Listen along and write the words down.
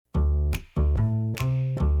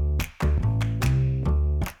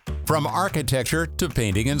From architecture to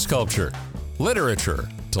painting and sculpture, literature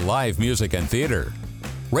to live music and theater.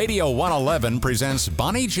 Radio 111 presents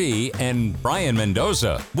Bonnie G and Brian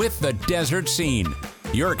Mendoza with The Desert Scene,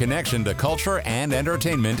 your connection to culture and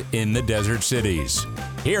entertainment in the desert cities.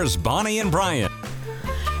 Here's Bonnie and Brian.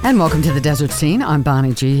 And welcome to The Desert Scene. I'm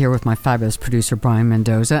Bonnie G here with my fabulous producer, Brian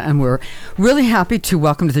Mendoza, and we're really happy to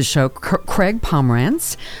welcome to the show Craig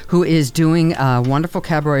Pomranz, who is doing a wonderful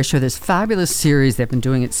cabaret show, this fabulous series they've been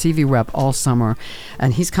doing at CV Rep all summer,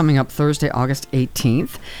 and he's coming up Thursday, August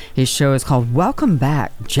 18th. His show is called Welcome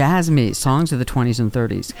Back, Jazz Me, Songs of the 20s and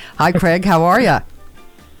 30s. Hi, Craig. How are you?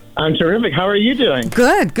 I'm terrific. How are you doing?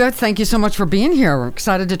 Good. Thank you so much for being here. We're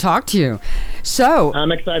excited to talk to you. So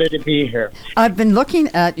I'm excited to be here. I've been looking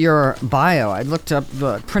at your bio. I looked up,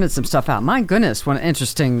 printed some stuff out. My goodness, what an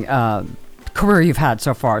interesting career you've had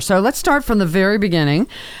so far. So let's start from the very beginning.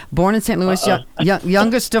 Born in St. Louis,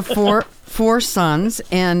 youngest of four sons,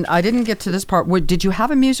 and I didn't get to this part. Did you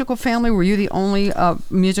have a musical family? Were you the only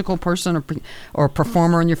musical person or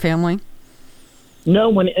performer in your family? No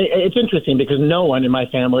one. It's interesting because no one in my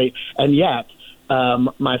family, and yet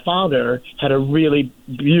my father had a really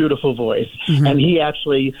beautiful voice, and he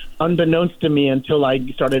actually, unbeknownst to me until I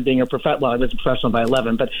started being a professional, well, I was a professional by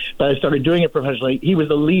 11, but I started doing it professionally. He was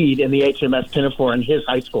the lead in the HMS Pinafore in his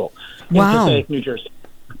high school in Passaic, New Jersey.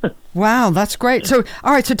 Wow, that's great. So,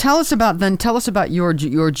 all right. So, tell us about your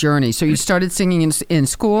journey. So, you started singing in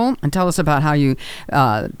school, and tell us about how you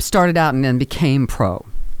started out and then became pro.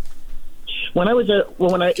 When I was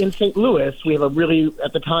in St. Louis, we have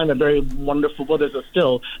at the time, a very wonderful, well, there's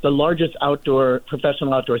still the largest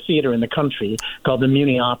professional outdoor theater in the country called the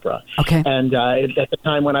Muni Opera. Okay. And at the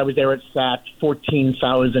time when I was there, it sat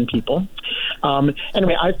 14,000 people.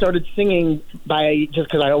 Anyway, I started singing just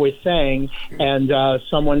because I always sang, and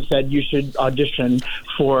someone said you should audition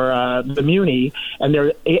for the Muni, and there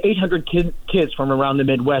are 800 kids from around the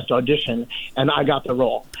Midwest audition, and I got the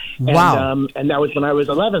role. Wow. And that was when I was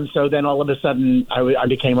 11, so then all of a sudden I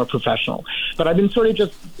became a professional. But I've been sort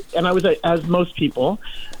of and I was, as most people,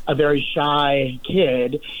 a very shy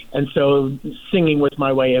kid, and so singing was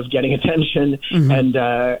my way of getting attention and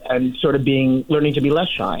sort of learning to be less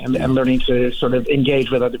shy and learning to sort of engage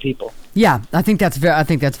with other people. Yeah, I think that's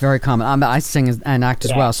very common. I sing and act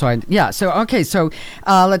as well. So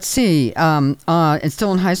let's see. And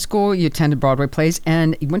still in high school, you attended Broadway plays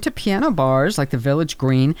and you went to piano bars like the Village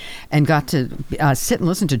Green and got to sit and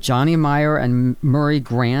listen to Johnny Meyer and Murray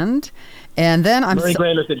Grand. And then Murray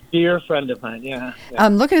Grand is a dear friend of mine. Yeah.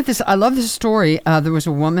 I'm looking at this. I love this story. There was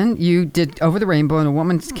a woman you did Over the Rainbow, and a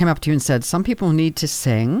woman came up to you and said, "Some people need to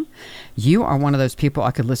sing. You are one of those people.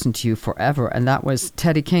 I could listen to you forever." And that was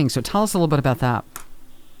Teddy King. So tell us a little bit about that.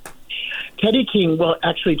 Teddy King, well,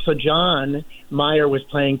 actually, so John Meyer was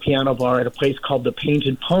playing piano bar at a place called the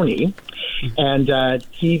Painted Pony, and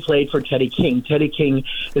he played for Teddy King. Teddy King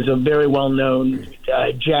is a very well-known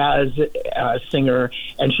jazz singer,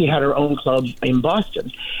 and she had her own club in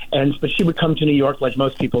Boston. But she would come to New York, like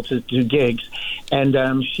most people, to do gigs.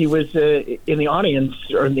 And she was in the audience,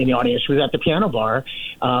 she was at the piano bar,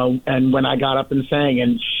 and when I got up and sang,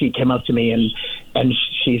 and she came up to me and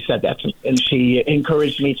she said that, and she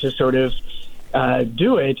encouraged me to sort of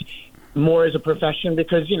do it more as a profession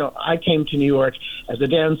because, I came to New York as a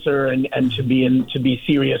dancer and to be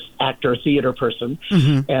serious actor, theater person.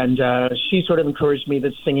 And she sort of encouraged me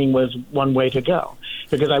that singing was one way to go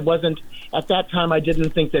because at that time, I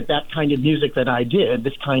didn't think that kind of music that I did,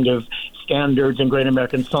 this kind of standards and Great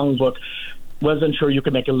American Songbook, wasn't sure you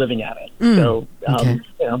could make a living at it. So,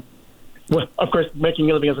 well, of course, making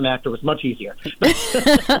a living as an actor was much easier.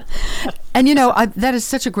 And, that is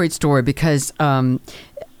such a great story because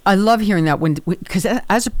I love hearing that because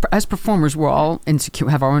as performers, we're all insecure,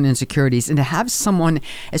 have our own insecurities, and to have someone,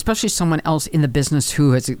 especially someone else in the business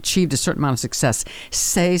who has achieved a certain amount of success,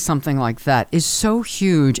 say something like that is so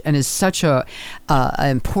huge and is such an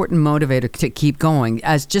important motivator to keep going.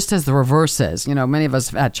 As the reverse is, many of us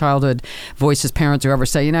have had childhood voices, parents, whoever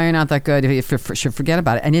say, you're not that good, you should forget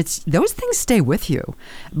about it, and those things stay with you,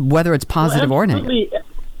 whether it's positive or negative.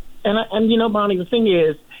 And Bonnie, the thing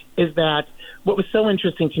is that what was so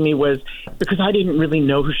interesting to me was because I didn't really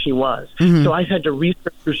know who she was. So I had to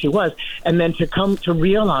research who she was. And then to come to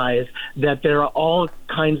realize that there are all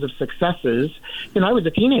kinds of successes. I was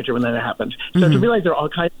a teenager when that happened. So to realize there are all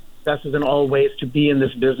kinds of successes and all ways to be in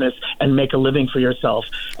this business and make a living for yourself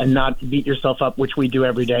and not beat yourself up, which we do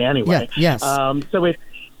every day anyway. Yeah, yes. So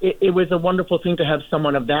it was a wonderful thing to have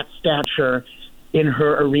someone of that stature in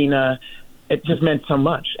her arena it just meant so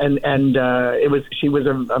much. And she was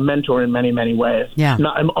a mentor in many, many ways. Yeah.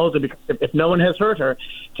 Also, because if no one has heard her,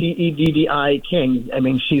 Teddi King, I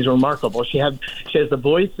mean, she's remarkable. She has the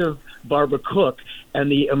voice of Barbara Cook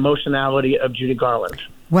and the emotionality of Judy Garland.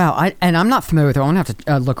 Wow, I'm not familiar with her. I'm gonna have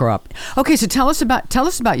to look her up. Okay, so tell us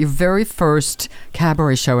about your very first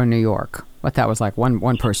cabaret show in New York. What that was like,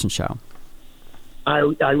 one person show.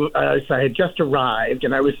 I had just arrived,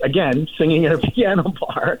 and I was again singing at a piano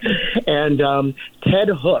bar, and Ted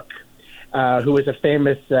Hook, who was a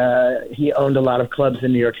famous, he owned a lot of clubs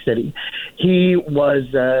in New York City. He was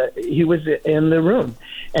in the room,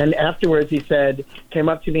 and afterwards he came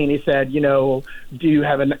up to me and he said, do you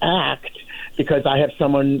have an act? Because I have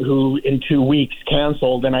someone who in 2 weeks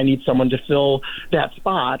canceled and I need someone to fill that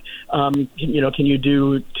spot. Can you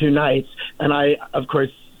do 2 nights? And I, of course,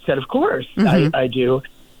 said, of course, I do,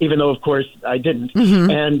 even though, of course, I didn't.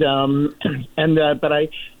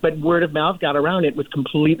 But word of mouth got around. It was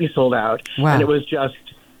completely sold out. Wow. And it was just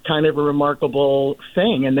kind of a remarkable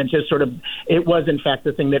thing. And then just sort of, it was, in fact,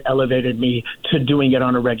 the thing that elevated me to doing it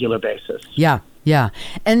on a regular basis. Yeah. Yeah.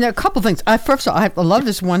 And there are a couple things. First of all, I love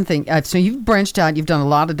this one thing. So you've branched out. You've done a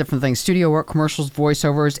lot of different things, studio work, commercials,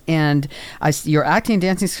 voiceovers, and your acting and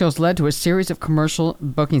dancing skills led to a series of commercial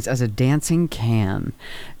bookings as a dancing can.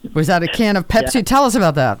 Was that a can of Pepsi? Yeah. Tell us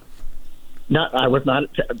about that. No, I was not.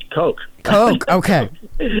 Coke. Coke, okay.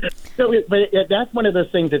 But that's one of those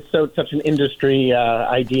things that's such an industry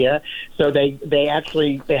idea. So they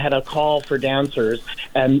had a call for dancers,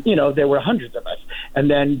 and there were hundreds of us. And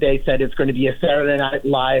then they said it's going to be a Saturday Night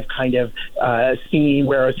Live kind of scene,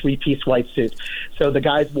 wear a 3-piece white suit. So the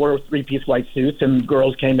guys wore 3-piece white suits, and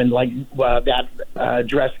girls came in like that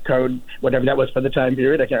dress code, whatever that was for the time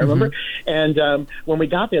period. I can't remember. And when we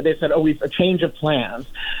got there, they said, we've a change of plans.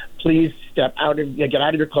 Please get out of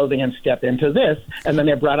your clothing and step into this. And then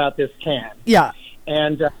they brought out this can. Yeah.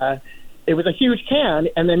 And it was a huge can,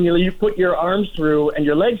 and then you put your arms through and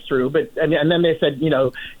your legs through. And then they said,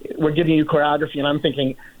 we're giving you choreography. And I'm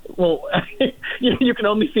thinking, well, you can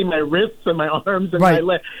only see my wrists and my arms and my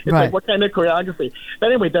legs. It's like, what kind of choreography?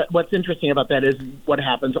 But anyway, what's interesting about that is what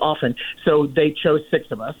happens often. So they chose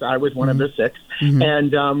 6 of us. I was one of the 6.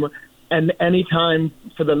 And anytime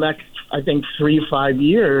for the next, I think, 3-5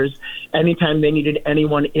 years, anytime they needed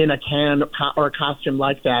anyone in a can or a costume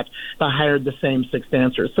like that, they hired the same 6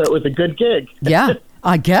 dancers. So it was a good gig. Yeah,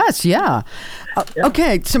 I guess. Yeah.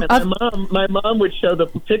 Okay. So my mom would show the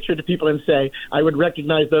picture to people and say, I would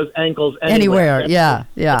recognize those ankles anywhere. Yeah.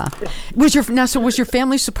 Yeah. Was your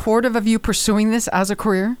family supportive of you pursuing this as a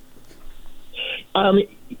career?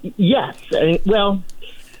 Yes.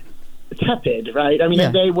 Tepid, right? I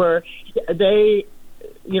mean, we're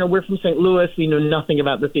from St. Louis. We knew nothing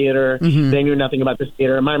about the theater. They knew nothing about the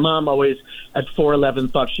theater. My mom always, at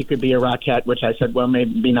 4'11", thought she could be a Rockette, which I said, well,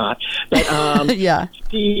 maybe not. But I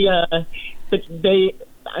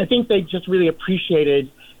think they just really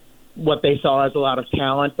appreciated what they saw as a lot of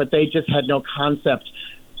talent, but they just had no concept,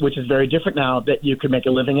 which is very different now, that you could make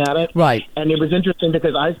a living at it. Right. And it was interesting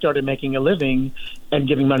because I started making a living and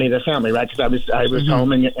giving money to the family, right? Because I was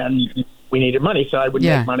home and we needed money, so I would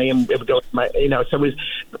make money and it would go to my, so it was,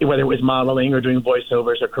 whether it was modeling or doing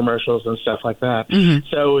voiceovers or commercials and stuff like that.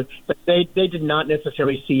 So but they did not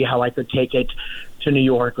necessarily see how I could take it to New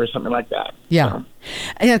York or something like that. Yeah. So.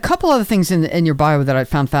 And a couple other things in your bio that I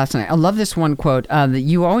found fascinating. I love this one quote, that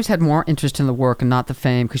you always had more interest in the work and not the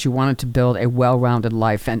fame because you wanted to build a well-rounded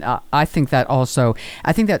life. And I think that's so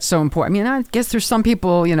important. I mean, I guess there's some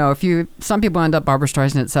people, some people end up Barbra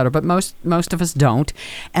Streisand, et cetera, but most of us don't.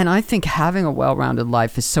 And I think having a well-rounded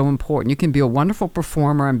life is so important. You can be a wonderful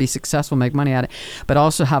performer and be successful, make money at it, but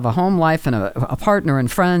also have a home life and a partner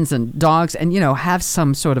and friends and dogs and, have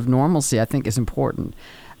some sort of normalcy, I think is important.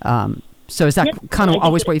 So is that kind of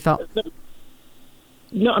always what you felt?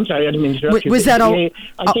 No, I'm sorry, I didn't mean to interrupt you. Was that all?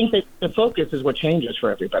 I think that the focus is what changes for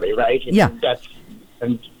everybody, right? Yeah.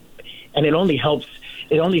 And it only helps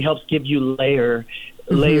give you layers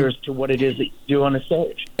to what it is that you do on a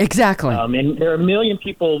stage. Exactly. And there are a million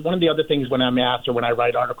people. One of the other things when I'm asked or when I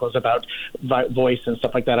write articles about voice and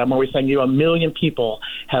stuff like that, I'm always saying, a million people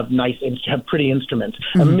have pretty instruments.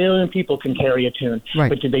 A million people can carry a tune,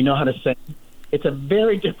 but do they know how to sing? It's a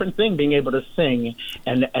very different thing being able to sing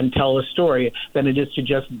and tell a story than it is to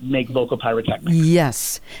just make vocal pyrotechnics.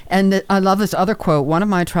 Yes. And I love this other quote. One of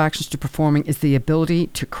my attractions to performing is the ability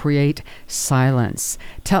to create silence.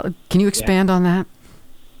 Can you expand on that?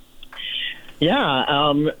 Yeah.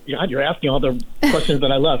 God, you're asking all the questions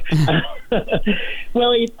that I love.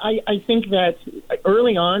 Well, I think that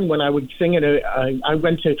early on when I would sing there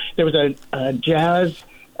was a jazz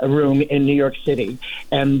a room in New York City,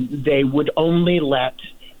 and they would only let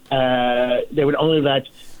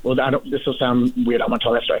well, this will sound weird. I want to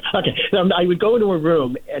tell that story. Okay. I would go into a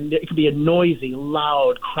room, and it could be a noisy,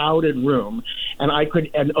 loud, crowded room, and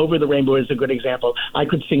Over the Rainbow is a good example. I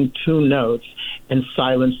could sing 2 notes and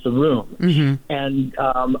silence the room. Mm-hmm.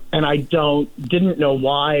 And I didn't know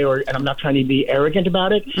why, and I'm not trying to be arrogant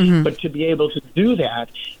about it, mm-hmm. but to be able to do that,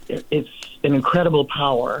 it's an incredible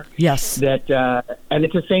power. Yes. That and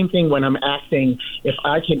it's the same thing when I'm acting. If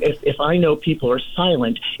I know people are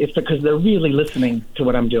silent, it's because they're really listening to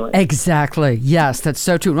what I'm doing. Exactly. Yes, that's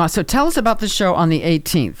so true. So tell us about the show on the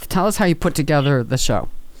 18th. Tell us how you put together the show.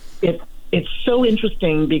 It's so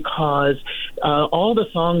interesting because all the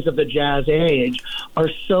songs of the jazz age are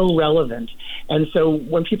so relevant. And so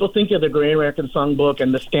when people think of the Great American Songbook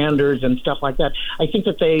and the standards and stuff like that, I think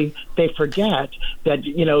that they forget that,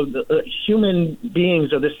 human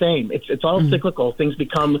beings are the same. It's all cyclical. Things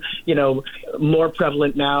become, more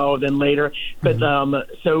prevalent now than later. But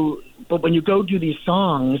but when you go do these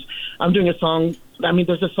songs, I'm doing a song. I mean,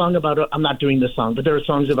 there's a song about, I'm not doing this song, but there are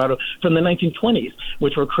songs about from the 1920s,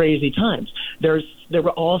 which were crazy times. There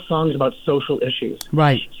were all songs about social issues.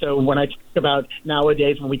 Right. So when I talk about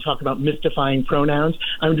nowadays, when we talk about mystifying pronouns,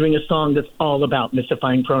 I'm doing a song that's all about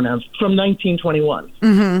mystifying pronouns from 1921.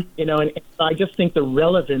 Mm-hmm. And I just think the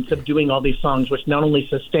relevance of doing all these songs, which not only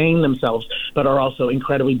sustain themselves, but are also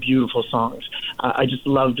incredibly beautiful songs. I just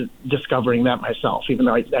loved discovering that myself, even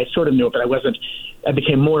though I sort of knew it, but I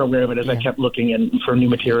became more aware of it as I kept looking for new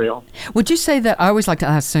material. Would you say that, I always like to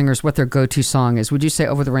ask singers what their go-to song is. Would you say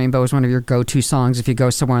Over the Rainbow is one of your go-to songs if you go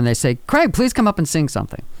somewhere and they say, Craig, please come up and sing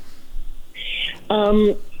something?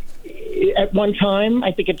 At one time,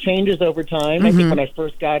 I think it changes over time. Mm-hmm. I think when I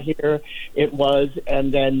first got here, it was.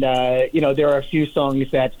 And then, there are a few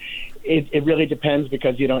songs that it really depends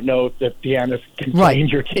because you don't know if the pianist can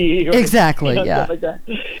change your key. Or, exactly, yeah. Stuff like that.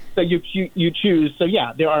 So you choose. So,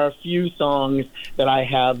 yeah, there are a few songs that I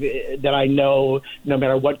have that I know no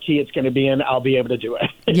matter what key it's going to be in, I'll be able to do it.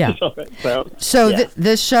 Yeah.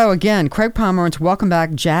 This show, again, Craig Pomranz, welcome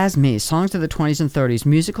back, Jazz Me, Songs of the 20s and 30s,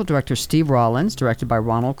 musical director Steve Rollins, directed by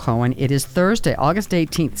Ronald Cohen. It is Thursday, August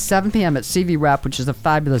 18th, 7 p.m. at CV Rep, which is a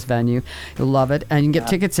fabulous venue. You'll love it. And you can get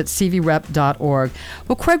tickets at cvrep.org.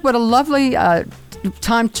 Well, Craig, what a lovely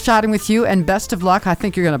time chatting with you, and best of luck.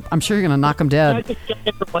 I'm sure you're gonna knock them dead.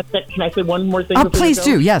 Can I say one more thing? Oh, please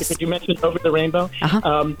do. Yes. Because you mentioned Over the Rainbow.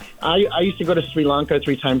 Uh-huh. I used to go to Sri Lanka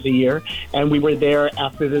 3 times a year, and we were there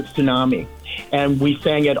after the tsunami. And we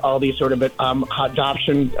sang at all these sort of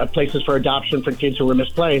adoption places for adoption for kids who were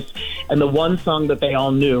misplaced. And the one song that they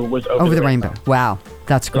all knew was Over the Rainbow. Wow,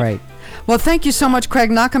 that's great. Well, thank you so much,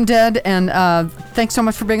 Craig. Knock 'em dead, and thanks so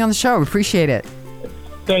much for being on the show. We appreciate it.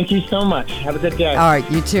 Thank you so much. Have a good day. All right,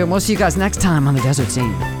 you too. And we'll see you guys next time on The Desert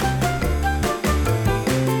Scene.